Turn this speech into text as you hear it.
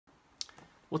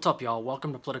What's up, y'all?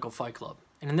 Welcome to Political Fight Club.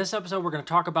 And in this episode, we're going to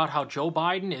talk about how Joe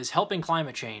Biden is helping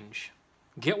climate change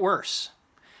get worse.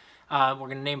 We're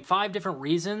going to name 5 different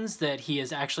reasons that he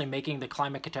is actually making the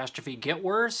climate catastrophe get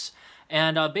worse.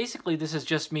 And basically, this is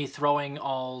just me throwing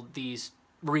all these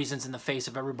reasons in the face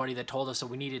of everybody that told us that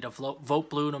we needed to vote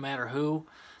blue no matter who.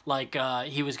 Like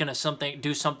he was going to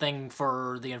do something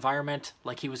for the environment,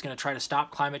 like he was going to try to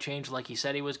stop climate change like he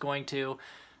said he was going to.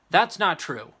 That's not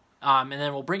true. And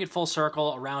then we'll bring it full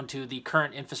circle around to the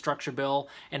current infrastructure bill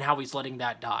and how he's letting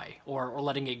that die, or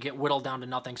letting it get whittled down to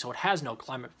nothing so it has no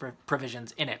climate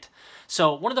provisions in it.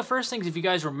 So one of the first things, if you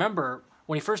guys remember,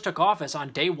 when he first took office on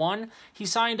day 1, he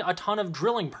signed a ton of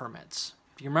drilling permits.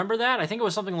 Do you remember that? I think it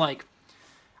was something like,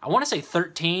 I want to say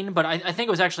 13, but I think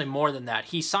it was actually more than that.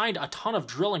 He signed a ton of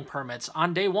drilling permits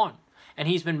on day 1, and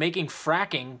he's been making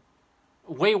fracking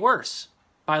way worse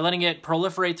by letting it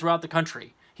proliferate throughout the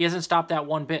country. He hasn't stopped that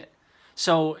one bit.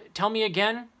 So tell me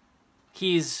again,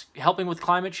 he's helping with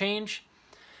climate change.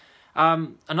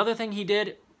 Another thing he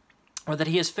did, or that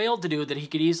he has failed to do that he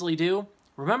could easily do,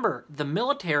 remember, the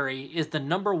military is the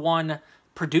 #1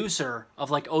 producer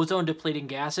of like ozone depleting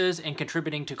gases and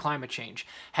contributing to climate change.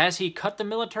 Has he cut the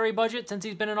military budget since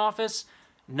he's been in office?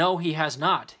 No, he has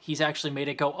not. He's actually made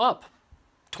it go up.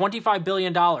 $25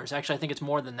 billion. Actually, I think it's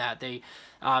more than that.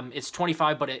 It's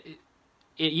 25, but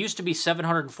it used to be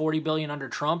 $740 billion under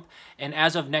Trump, and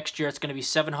as of next year, it's going to be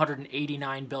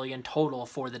 $789 billion total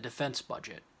for the defense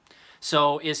budget.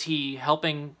 So is he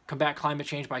helping combat climate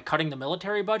change by cutting the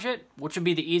military budget, which would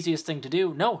be the easiest thing to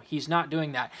do? No, he's not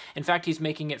doing that. In fact, he's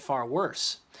making it far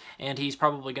worse, and he's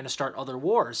probably going to start other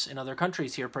wars in other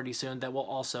countries here pretty soon that will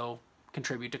also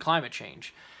contribute to climate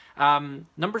change.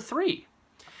 Number 3.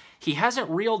 He hasn't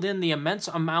reeled in the immense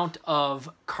amount of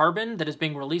carbon that is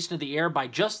being released into the air by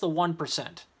just the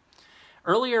 1%.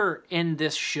 Earlier in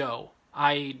this show,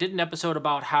 I did an episode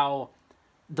about how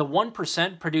the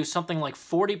 1% produce something like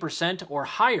 40% or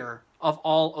higher of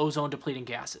all ozone-depleting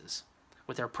gases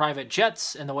with their private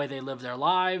jets and the way they live their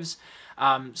lives.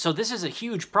 So this is a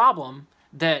huge problem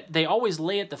that they always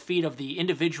lay at the feet of the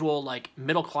individual, like,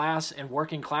 middle class and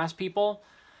working class people.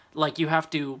 Like, you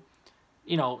have to,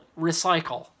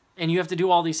 recycle. And you have to do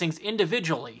all these things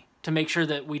individually to make sure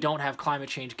that we don't have climate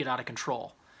change get out of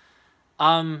control.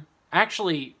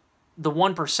 Actually, the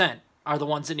 1% are the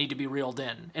ones that need to be reeled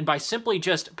in. And by simply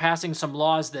just passing some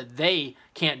laws that they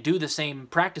can't do the same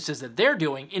practices that they're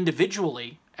doing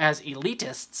individually as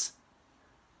elitists,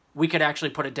 we could actually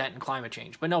put a dent in climate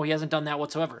change. But no, he hasn't done that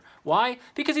whatsoever. Why?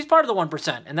 Because he's part of the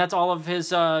 1%, and that's all of his,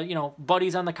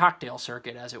 buddies on the cocktail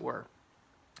circuit, as it were.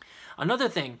 Another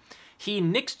thing, he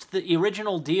nixed the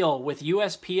original deal with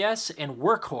USPS and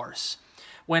Workhorse.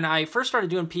 When I first started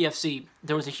doing PFC,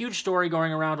 there was a huge story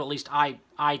going around, at least I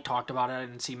talked about it, I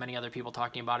didn't see many other people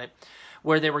talking about it,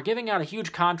 where they were giving out a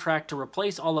huge contract to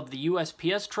replace all of the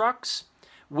USPS trucks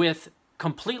with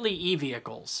completely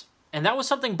e-vehicles. And that was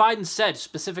something Biden said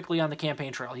specifically on the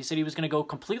campaign trail. He said he was going to go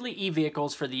completely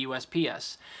e-vehicles for the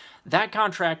USPS. That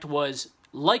contract was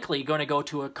likely going to go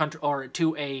to a country, or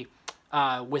to a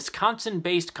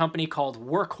Wisconsin-based company called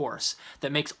Workhorse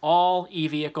that makes all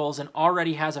e-vehicles and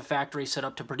already has a factory set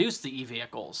up to produce the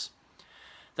e-vehicles.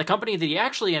 The company that he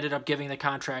actually ended up giving the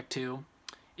contract to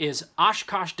is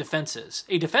Oshkosh Defenses,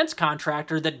 a defense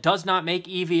contractor that does not make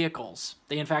e-vehicles.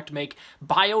 They, in fact, make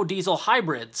biodiesel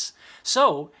hybrids.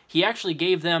 So he actually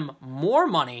gave them more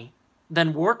money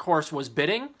than Workhorse was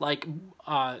bidding. Like,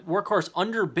 Workhorse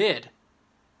underbid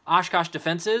Oshkosh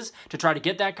Defenses to try to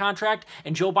get that contract,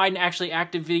 and Joe Biden actually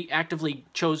actively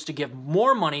chose to give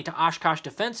more money to Oshkosh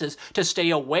Defenses to stay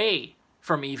away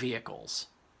from e-vehicles.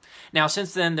 Now,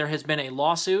 since then, there has been a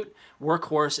lawsuit.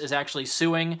 Workhorse is actually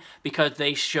suing because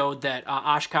they showed that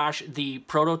Oshkosh, the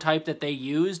prototype that they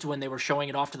used when they were showing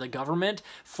it off to the government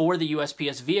for the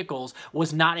USPS vehicles,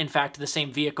 was not, in fact, the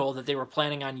same vehicle that they were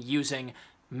planning on using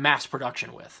mass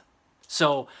production with.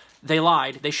 So they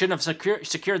lied. They shouldn't have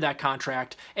secured that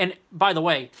contract. And by the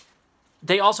way,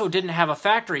 they also didn't have a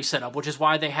factory set up, which is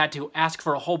why they had to ask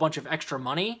for a whole bunch of extra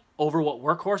money over what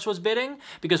Workhorse was bidding,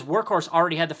 because Workhorse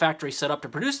already had the factory set up to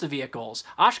produce the vehicles.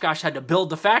 Oshkosh had to build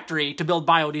the factory to build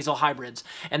biodiesel hybrids,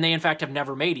 and they in fact have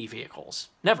never made e-vehicles.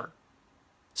 Never.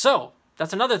 So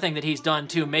that's another thing that he's done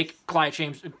to make climate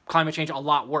change a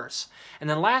lot worse. And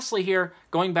then lastly here,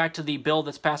 going back to the bill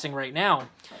that's passing right now,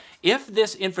 if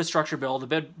this infrastructure bill,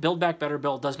 the Build Back Better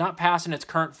bill, does not pass in its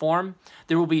current form,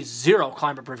 there will be 0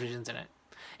 climate provisions in it.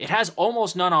 It has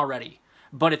almost none already.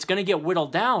 but it's going to get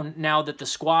whittled down now that the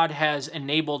squad has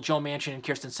enabled Joe Manchin and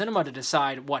Kyrsten Sinema to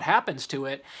decide what happens to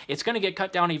it. It's going to get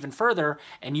cut down even further,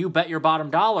 and you bet your bottom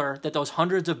dollar that those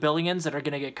hundreds of billions that are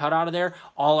going to get cut out of there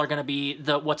all are going to be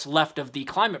what's left of the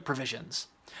climate provisions.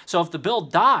 So if the bill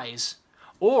dies,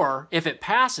 or if it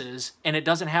passes and it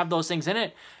doesn't have those things in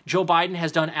it, Joe Biden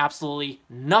has done absolutely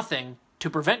nothing to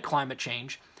prevent climate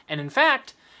change. And in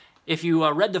fact, if you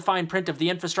read the fine print of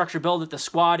the infrastructure bill that the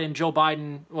squad and Joe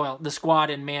Biden, well, the squad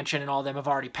and Manchin and all of them have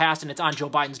already passed, and it's on Joe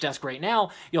Biden's desk right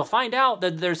now, you'll find out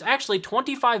that there's actually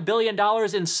 $25 billion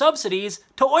in subsidies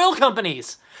to oil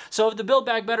companies. So if the Build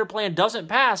Back Better plan doesn't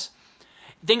pass,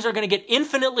 things are going to get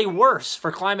infinitely worse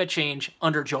for climate change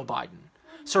under Joe Biden.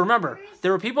 So remember,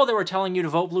 there were people that were telling you to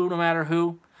vote blue no matter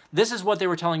who. This is what they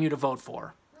were telling you to vote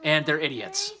for, and they're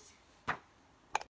idiots.